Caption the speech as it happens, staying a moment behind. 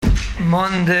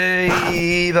Monday,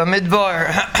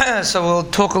 Bamidbar. So we'll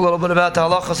talk a little bit about the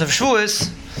halachas of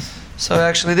Shavuos. So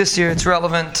actually this year it's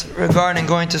relevant regarding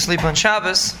going to sleep on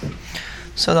Shabbos.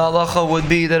 So the halacha would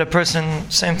be that a person,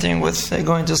 same thing with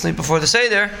going to sleep before the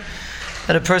Seder,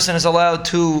 that a person is allowed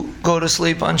to go to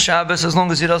sleep on Shabbos as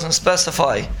long as he doesn't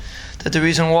specify that the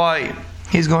reason why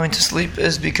he's going to sleep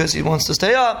is because he wants to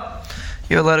stay up.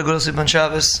 You're allowed to go to sleep on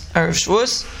Shabbos, Erev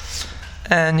Shavuos,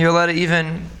 and you're allowed to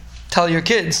even tell your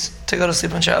kids to go to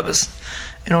sleep on Shabbos.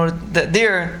 In order that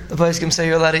there, the place can say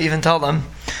you're allowed to even tell them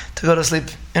to go to sleep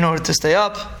in order to stay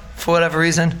up for whatever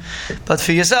reason. But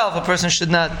for yourself, a person should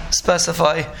not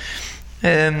specify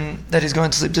that he's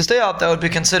going to sleep to stay up. That would be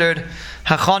considered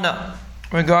hachana.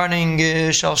 Regarding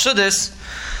shal shudis,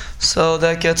 so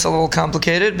that gets a little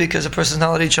complicated because a person is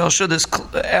not allowed to eat shal shudis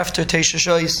after Teisha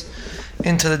Shois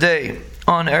into the day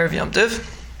on Erev Yom Tiv.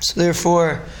 So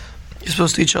therefore, you're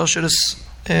supposed to eat shal shudis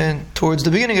towards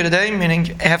the beginning of the day, meaning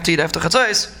you have to eat after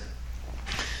Chatzais,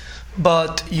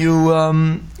 but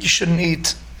you shouldn't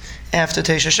eat after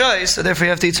Teisha Shois, so therefore you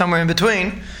have to eat somewhere in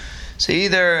between. So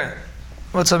either,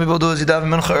 what some people do is you daven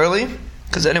mincha early,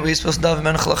 because anyway you're supposed to daven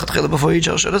mincha lachatchila before you eat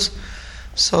shal shudis.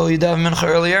 So you daven mincha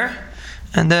earlier,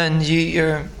 and then you eat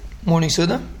your morning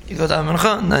suda, you go daven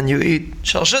mincha, and then you eat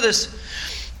shal shudis.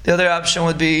 The other option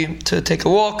would be to take a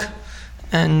walk,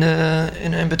 and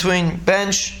in between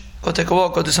bench, go take a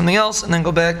walk, go do something else, and then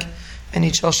go back and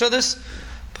eat shal shudis.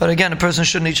 But again, a person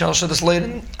shouldn't eat shal shudis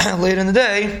late in the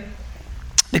day,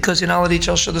 because you're not allowed to eat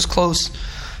shal shudis close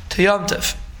to Yom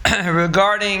Tov.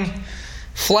 Regarding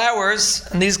flowers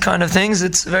and these kind of things,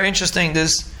 it's very interesting.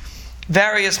 There's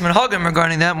various minhagim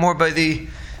regarding that, more by the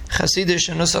Hasidish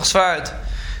and Nusach Sfarad.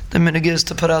 The minhag is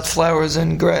to put out flowers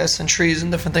and grass and trees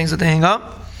and different things that they hang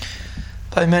up.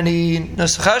 By many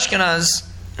Nusach Ashkenaz,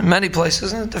 in many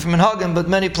places, different minhagim, but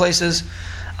many places,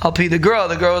 Al Pi the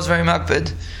girl is very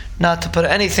makbid not to put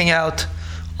anything out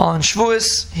on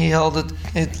Shavuos. He held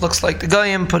it looks like the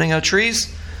Goyim putting out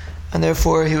trees, and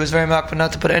therefore he was very makbid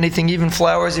not to put anything, even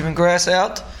flowers, even grass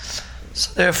out.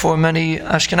 So therefore many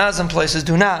Ashkenazim places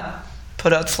do not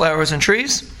put out flowers and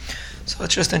trees. So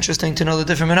it's just interesting to know the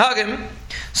different minhagim.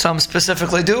 Some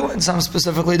specifically do, and some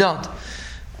specifically don't.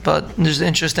 But there's an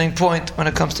interesting point when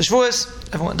it comes to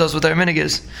Shavuos. Everyone does what their minhag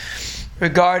is.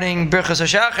 Regarding Birchas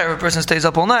HaShachar, if a person stays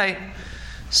up all night,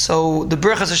 so the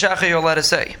Birchas HaShachar you're allowed to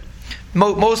say.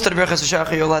 Most of the Birchas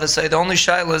HaShachar you're allowed to say. The only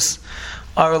shaylas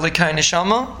are Likai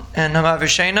Neshama and Hamav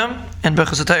Shenam and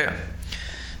Birchas HaTorah.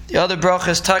 The other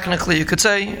brachas, technically, you could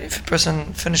say, if a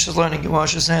person finishes learning, he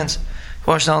washes his hands, he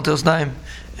washes down until his time,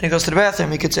 and he goes to the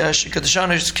bathroom, he could say Ashi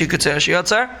Kadashanish, he could say Ashi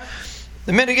Yatzar.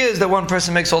 The minhag is that one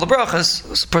person makes all the brachas.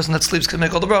 The person that sleeps can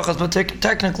make all the brachas, but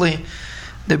technically,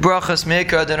 the brachas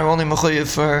meikar that are only mechuyev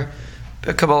for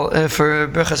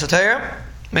Birchas HaTorah.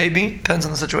 Maybe, depends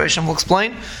on the situation, we'll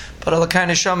explain. But Alakai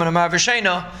Neshama and Hamav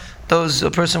Shena, those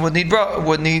a person would need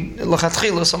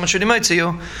lachatchila, someone should imitate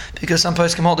you, because some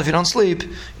place can hold if you don't sleep,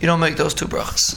 you don't make those two brachas.